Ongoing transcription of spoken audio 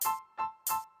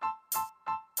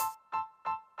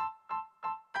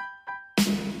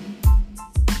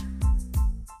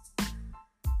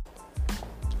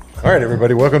All right,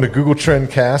 everybody, welcome to Google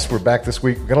Trendcast. We're back this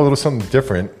week. We got a little something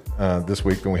different this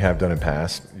week than we have done in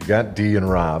past. You got Dee and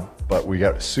Rob, but we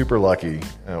got super lucky.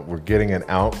 We're getting an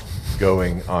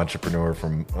outgoing entrepreneur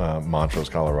from Montrose,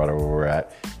 Colorado, where we're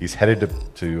at. He's headed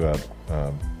to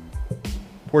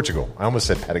Portugal. I almost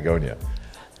said Patagonia.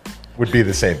 Would be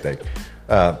the same thing.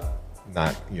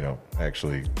 Not,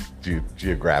 actually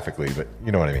geographically, but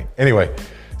you know what I mean. Anyway,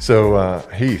 so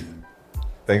Heath,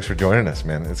 thanks for joining us,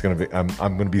 man. It's gonna be. I'm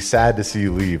gonna be sad to see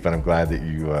you leave, but I'm glad that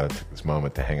you took this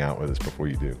moment to hang out with us before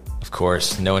you do. Of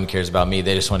course, no one cares about me.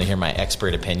 They just want to hear my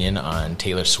expert opinion on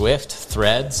Taylor Swift,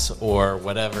 Threads, or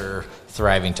whatever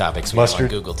thriving topics we have on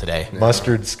Google today.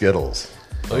 Mustard Skittles.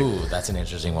 Ooh, that's an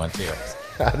interesting one too.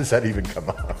 How does that even come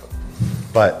up?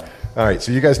 But all right,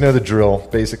 so you guys know the drill.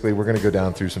 Basically, we're going to go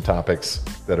down through some topics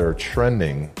that are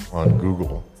trending on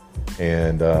Google,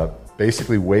 and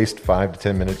basically waste 5 to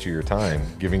 10 minutes of your time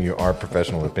giving you our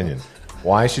professional opinion.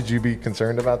 Why should you be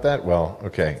concerned about that? Well,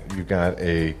 okay, you've got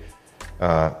a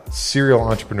serial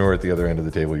entrepreneur at the other end of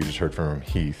the table. You just heard from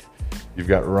Heath. You've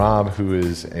got Rob, who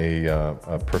is a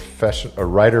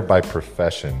writer by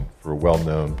profession for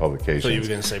well-known publications. So you were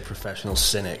going to say professional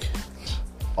cynic.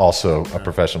 Also a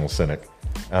professional cynic.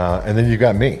 And then you've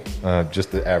got me,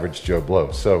 just the average Joe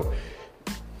Blow. So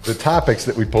the topics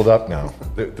that we pulled up now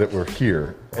that were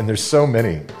here, and there's so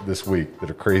many this week that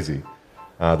are crazy.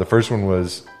 The first one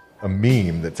was a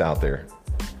meme that's out there.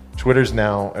 Twitter's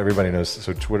now, everybody knows,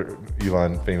 so Twitter,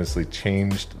 Elon famously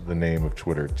changed the name of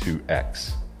Twitter to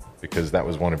X because that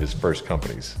was one of his first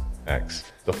companies,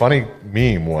 X. The funny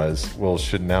meme was, well,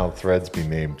 should now Threads be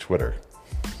named Twitter?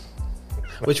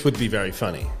 Which would be very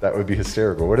funny. That would be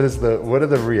hysterical. What are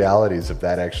the realities of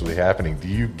that actually happening? Do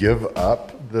you give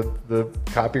up the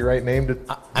copyright name?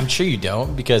 I'm sure you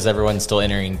don't, because everyone's still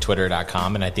entering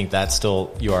twitter.com, and I think that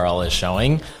still URL is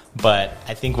showing. But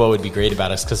I think what would be great about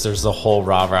us, because there's the whole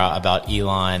rah-rah about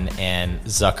Elon and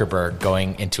Zuckerberg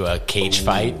going into a cage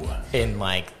fight in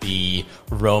like the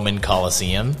Roman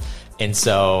Colosseum. And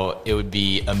so it would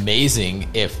be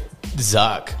amazing if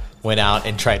Zuck went out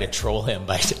and tried to troll him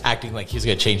by acting like he was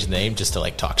going to change the name just to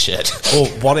like talk shit. Well,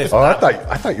 what if? I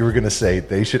thought you were going to say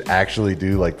they should actually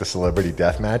do like the celebrity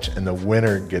death match, and the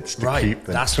winner gets to keep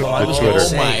the That's what I was Twitter.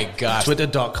 Oh my gosh!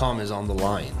 Twitter.com is on the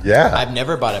line. Yeah, I've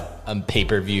never bought a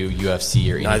pay-per-view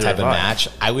UFC or any type of match.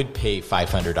 I would pay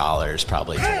 $500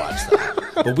 probably to watch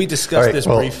that. But we discussed this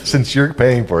briefly. Since you're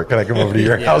paying for it, can I come over to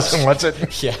your house and watch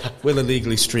it? Yeah, we'll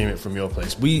illegally stream it from your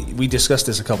place. We discussed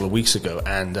this a couple of weeks ago,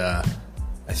 and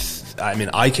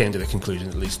I came to the conclusion,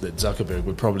 at least, that Zuckerberg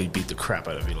would probably beat the crap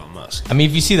out of Elon Musk. I mean,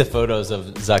 if you see the photos of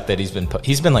Zuck that he's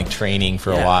been like training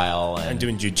for a while and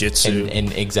doing jiu-jitsu.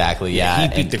 And exactly, yeah.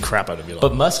 He beat the crap out of Elon.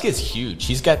 But Musk is huge.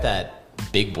 He's got that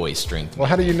big boy strength. Well,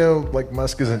 how do you know like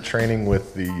Musk isn't training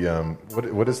with the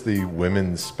what is the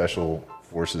women's special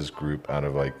forces group out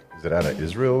of is it out of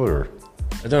Israel or?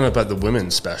 I don't know about the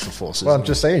women's special forces. Well, I'm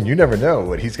just saying, you never know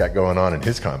what he's got going on in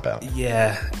his compound.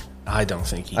 Yeah. I don't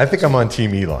think he. I think I'm on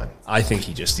Team Elon. I think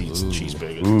he just eats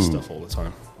cheeseburgers and stuff all the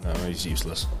time. No, he's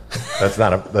useless. That's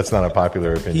not a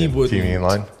popular opinion. Team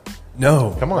Elon.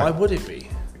 No, come on. Why would it be?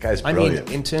 The guy's brilliant.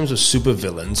 I mean, in terms of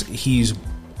supervillains, he's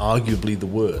arguably the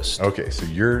worst. Okay, so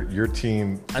your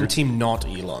team. I'm team not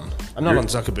Elon. I'm not on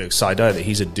Zuckerberg's side either.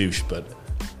 He's a douche, but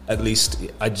at least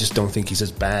I just don't think he's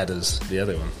as bad as the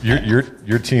other one.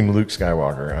 You're team Luke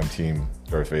Skywalker. I'm team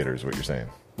Darth Vader. Is what you're saying?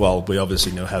 Well, we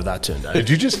obviously know how that turned out.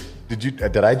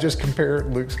 Did I just compare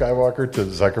Luke Skywalker to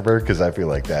Zuckerberg? Because I feel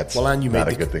like that's not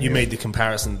a good thing. You made the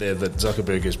comparison there that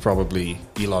Zuckerberg is probably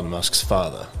Elon Musk's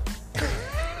father.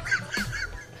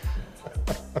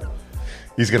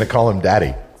 He's going to call him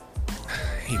Daddy.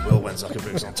 He will when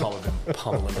Zuckerberg's on top of him,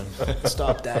 pummeling him.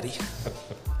 Stop, Daddy.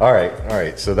 All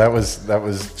right. So that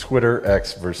was Twitter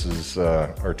X versus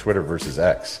or Twitter versus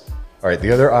X. All right.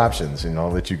 The other options, and I'll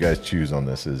let you guys choose on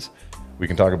this, is we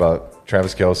can talk about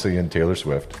Travis Kelce and Taylor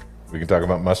Swift. We can talk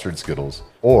about mustard Skittles,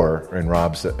 or, and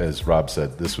as Rob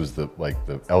said, this was the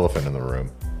elephant in the room.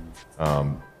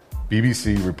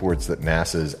 BBC reports that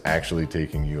NASA is actually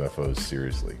taking UFOs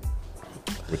seriously.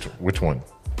 Which one?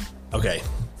 Okay,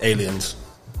 aliens.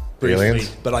 Briefly.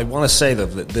 Aliens? But I want to say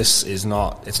that this is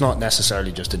not. It's not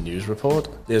necessarily just a news report.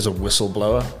 There's a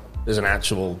whistleblower. There's an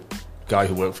actual guy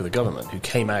who worked for the government who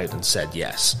came out and said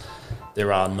yes.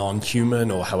 There are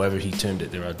non-human, or however he termed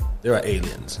it, there are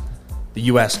aliens. The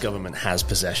U.S. government has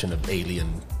possession of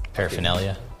alien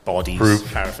paraphernalia, bodies,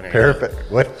 proof, paraphernalia.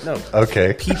 What? No.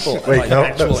 Okay. People,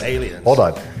 actual aliens. Hold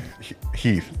on,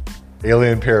 Heath.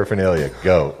 Alien paraphernalia.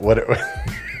 Go. What?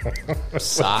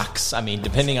 Socks. I mean,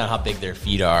 depending on how big their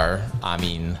feet are. I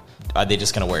mean, are they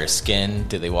just going to wear skin?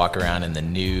 Do they walk around in the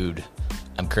nude?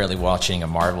 I'm currently watching a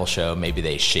Marvel show. Maybe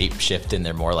they shape shift and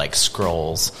they're more like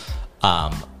scrolls.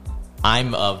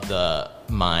 I'm of the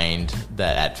mind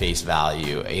that at face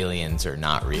value, aliens are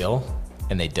not real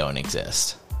and they don't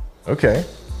exist. Okay.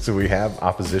 So we have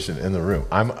opposition in the room.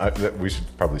 We should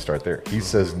probably start there. He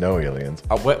says no aliens.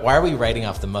 Why are we writing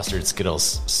off the mustard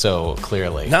Skittles so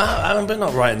clearly? No, we're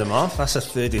not writing them off. That's a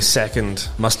 30-second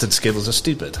mustard Skittles are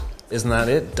stupid. Isn't that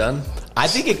it? Done? I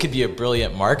think it could be a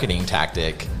brilliant marketing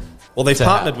tactic. Well, they've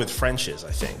partnered with French's,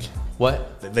 I think.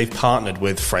 What? They've partnered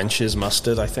with French's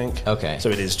mustard, I think. Okay. So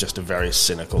it is just a very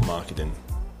cynical marketing.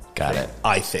 Got it.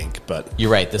 I think, but...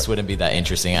 You're right. This wouldn't be that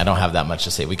interesting. I don't have that much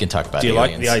to say. We can talk about aliens. Do you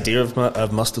aliens. like the idea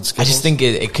of mustard Skittles? I just think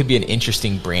it could be an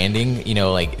interesting branding. You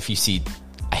know, like if you see...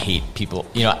 I hate people.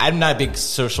 You know, I'm not a big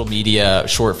social media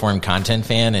short-form content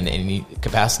fan in any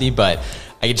capacity, but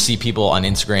I get to see people on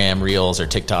Instagram, Reels, or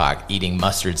TikTok eating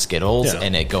mustard Skittles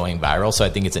and it going viral. So I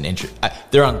think it's an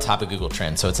they're on top of Google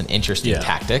Trends, so it's an interesting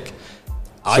tactic.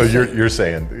 So you're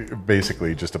saying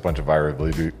basically just a bunch of viral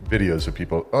videos of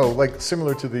people, like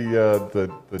similar to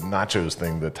the nachos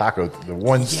thing, the taco, the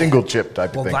one single chip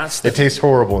type of thing. It tastes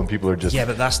horrible and people are just... Yeah,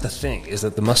 but that's the thing, is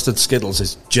that the mustard Skittles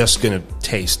is just going to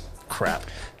taste crap.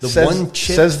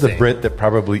 Says the Brit that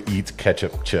probably eats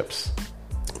ketchup chips.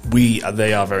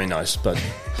 They are very nice, but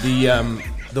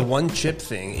the one chip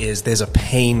thing is there's a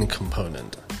pain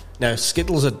component. Now,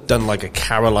 Skittles are done like a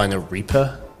Carolina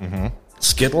Reaper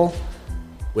Skittle,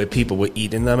 where people were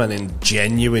eating them and in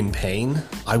genuine pain.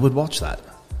 I would watch that.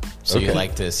 So you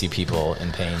like to see people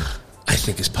in pain? I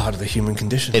think it's part of the human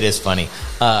condition. It is funny.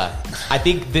 I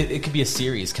think that it could be a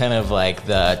series, kind of like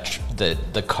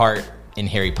the cart in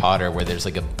Harry Potter where there's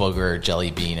like a booger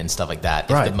jelly bean and stuff like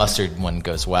that. If the mustard one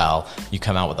goes well, you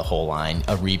come out with a whole line,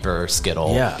 a Reaper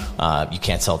Skittle. You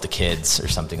can't sell it to kids or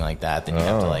something like that. Then you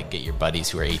have to like get your buddies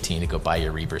who are 18 to go buy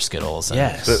your Reaper Skittles. And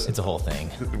it's a whole thing.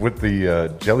 With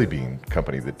the jelly bean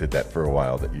company that did that for a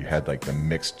while, that you had like the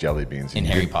mixed jelly beans. In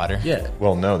Harry Potter? Yeah.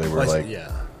 Well, no, they were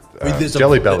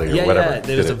Jelly Belly or whatever. Yeah,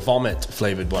 there was a vomit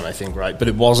flavored one, I think, right? But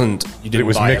it wasn't. You didn't. It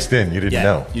was buy mixed in. You didn't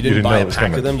know. You didn't buy a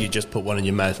pack of them. You just put one in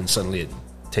your mouth, and suddenly it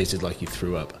tasted like you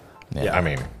threw up. Yeah, I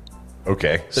mean,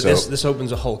 okay. But this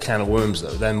opens a whole can of worms,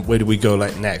 though. Then where do we go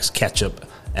next? Ketchup,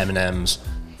 M&Ms,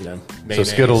 mayonnaise. So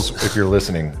Skittles, if you're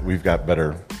listening, we've got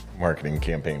better marketing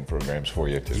campaign programs for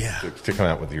you to come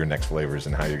out with your next flavors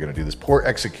and how you're going to do this. Poor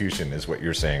execution is what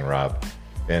you're saying, Rob,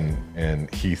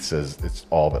 and Heath says it's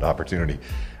all but opportunity.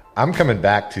 I'm coming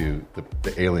back to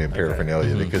the alien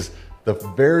paraphernalia because the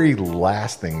very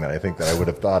last thing that I think that I would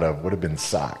have thought of would have been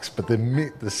socks. But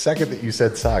the second that you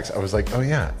said socks, I was like, oh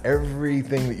yeah,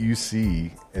 everything that you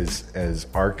see as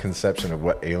our conception of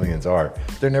what aliens are,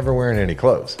 they're never wearing any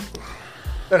clothes.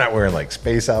 They're not wearing like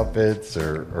space outfits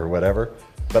or whatever.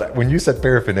 But when you said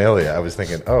paraphernalia, I was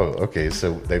thinking, oh, okay,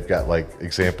 so they've got like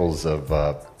examples of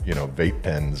vape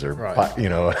pens or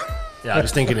Yeah, I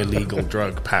was thinking illegal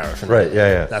drug paraphernalia. Right,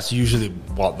 yeah. That's usually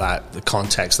what the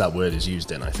context that word is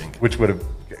used in, I think. Which would have,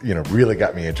 really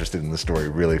got me interested in the story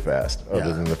really fast,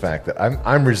 other than the fact that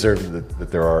I'm reserved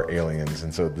that there are aliens,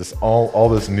 and so this all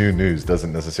this new news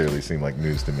doesn't necessarily seem like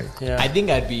news to me. Yeah. I think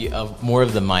I'd be more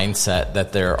of the mindset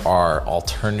that there are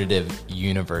alternative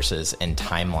universes and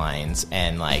timelines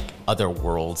and like other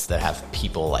worlds that have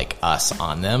people like us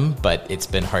on them, but it's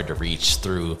been hard to reach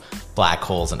through black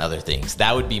holes and other things.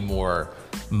 That would be more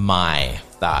my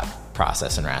thought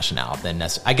process and rationale than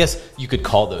I guess you could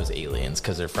call those aliens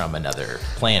because they're from another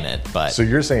planet. But so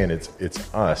you're saying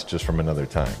it's us just from another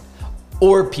time,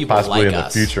 or people possibly like in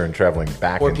us, the future and traveling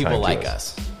back, or in people time like to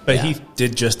us. But he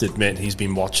did just admit he's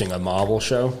been watching a Marvel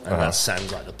show, and that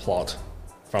sounds like the plot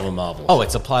from a Marvel. Oh,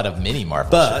 it's a plot of many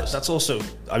Marvel but shows. That's also,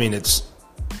 it's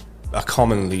a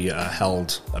commonly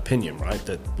held opinion, right?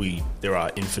 That there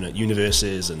are infinite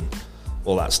universes and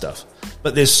all that stuff.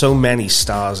 But there's so many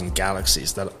stars and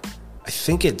galaxies that I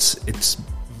think it's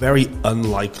very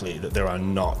unlikely that there are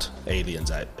not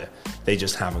aliens out there. They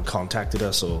just haven't contacted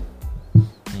us, or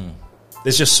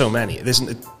there's just so many.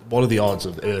 What are the odds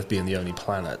of Earth being the only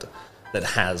planet that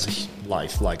has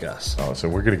life like us? Oh, so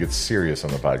we're going to get serious on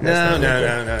the podcast.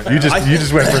 No. You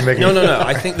just went for making... No.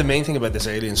 I think the main thing about this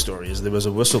alien story is there was a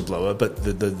whistleblower, but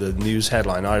the news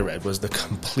headline I read was the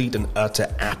complete and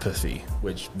utter apathy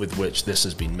with which this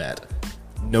has been met.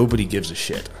 Nobody gives a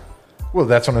shit. Well,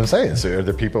 that's what I'm saying. So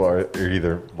the people are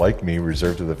either like me,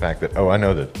 reserved to the fact that, I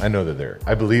know they're there.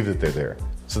 I believe that they're there.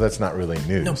 So that's not really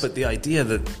news. No, but the idea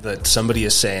that somebody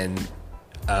is saying,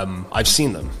 I've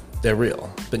seen them, they're real,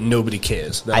 but nobody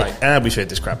cares. They're we've heard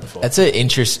this crap before. That's an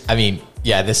interest.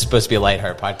 yeah, this is supposed to be a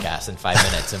lighthearted podcast in 5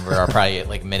 minutes, and we're probably at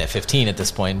like minute 15 at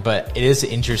this point. But it is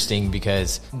interesting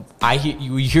because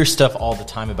you hear stuff all the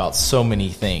time about so many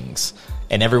things,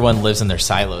 and everyone lives in their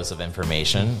silos of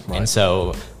information. Right. And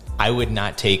so I would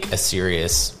not take a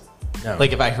serious... No.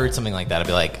 Like if I heard something like that, I'd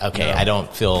be like, okay, I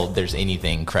don't feel there's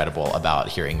anything credible about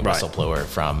hearing a whistleblower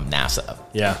from NASA.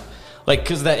 Yeah. Like,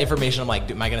 because that information, I'm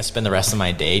like, am I going to spend the rest of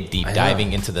my day deep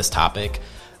diving into this topic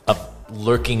of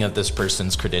lurking at this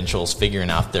person's credentials,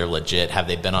 figuring out if they're legit, have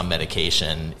they been on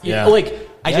medication? You know, like,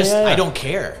 I don't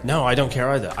care. No, I don't care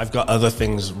either. I've got other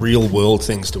things, real world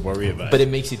things to worry about. But it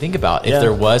makes you think about if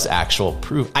there was actual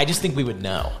proof. I just think we would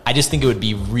know. I just think it would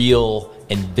be real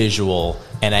and visual,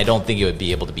 and I don't think it would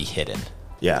be able to be hidden.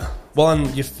 Yeah. Well,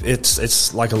 and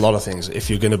it's like a lot of things. If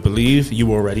you're going to believe,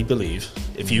 you already believe.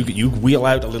 If you wheel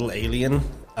out a little alien,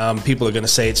 people are going to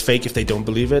say it's fake if they don't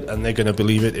believe it, and they're going to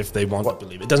believe it if they want to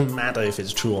believe it. It doesn't matter if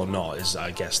it's true or not, is,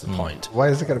 I guess, the point. Why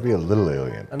is it got to be a little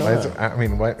alien?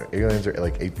 Why aliens are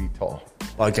like 8 feet tall?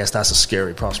 Well, I guess that's a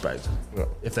scary prospect. Yeah.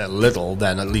 If they're little,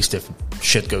 then at least if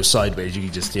shit goes sideways, you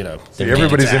can just,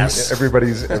 everybody's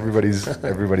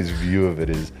view of it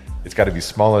is it's got to be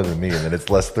smaller than me, and then it's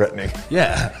less threatening.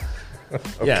 Yeah.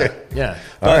 Okay. Yeah.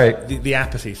 All right. The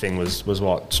apathy thing was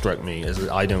what struck me, is that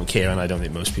I don't care, and I don't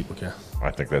think most people care. I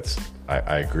think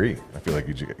I agree. I feel like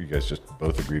you guys just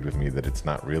both agreed with me that it's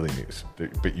not really news,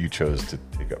 but you chose to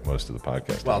take up most of the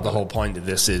podcast. Well, the whole point of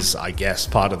this is, I guess,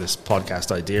 part of this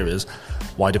podcast idea is,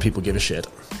 why do people give a shit?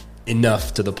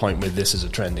 Enough to the point where this is a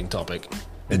trending topic.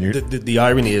 And the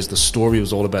irony is the story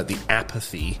was all about the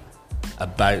apathy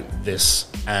about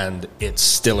this, and it's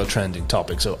still a trending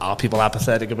topic. So are people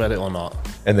apathetic about it or not?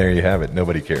 And there you have it.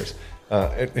 Nobody cares,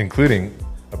 including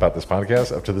about this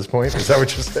podcast up to this point. Is that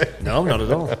what you're saying? No, not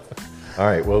at all. All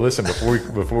right. Well, listen,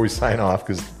 before we sign off,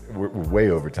 because we're way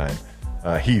over time,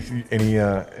 Heath,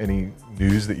 any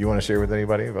news that you want to share with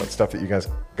anybody about stuff that you guys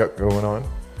got going on?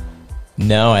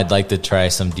 No, I'd like to try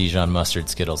some Dijon mustard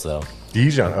Skittles, though.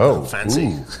 Dijon? Oh,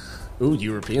 fancy. Ooh,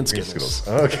 European Skittles.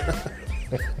 Okay.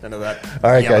 None of that. All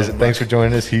right, guys. Thanks for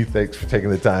joining us. Heath, thanks for taking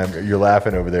the time. You're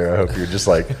laughing over there. I hope you're just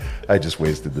like, I just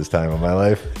wasted this time of my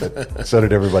life. But so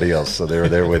did everybody else. So they were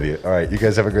there with you. All right. You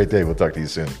guys have a great day. We'll talk to you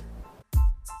soon.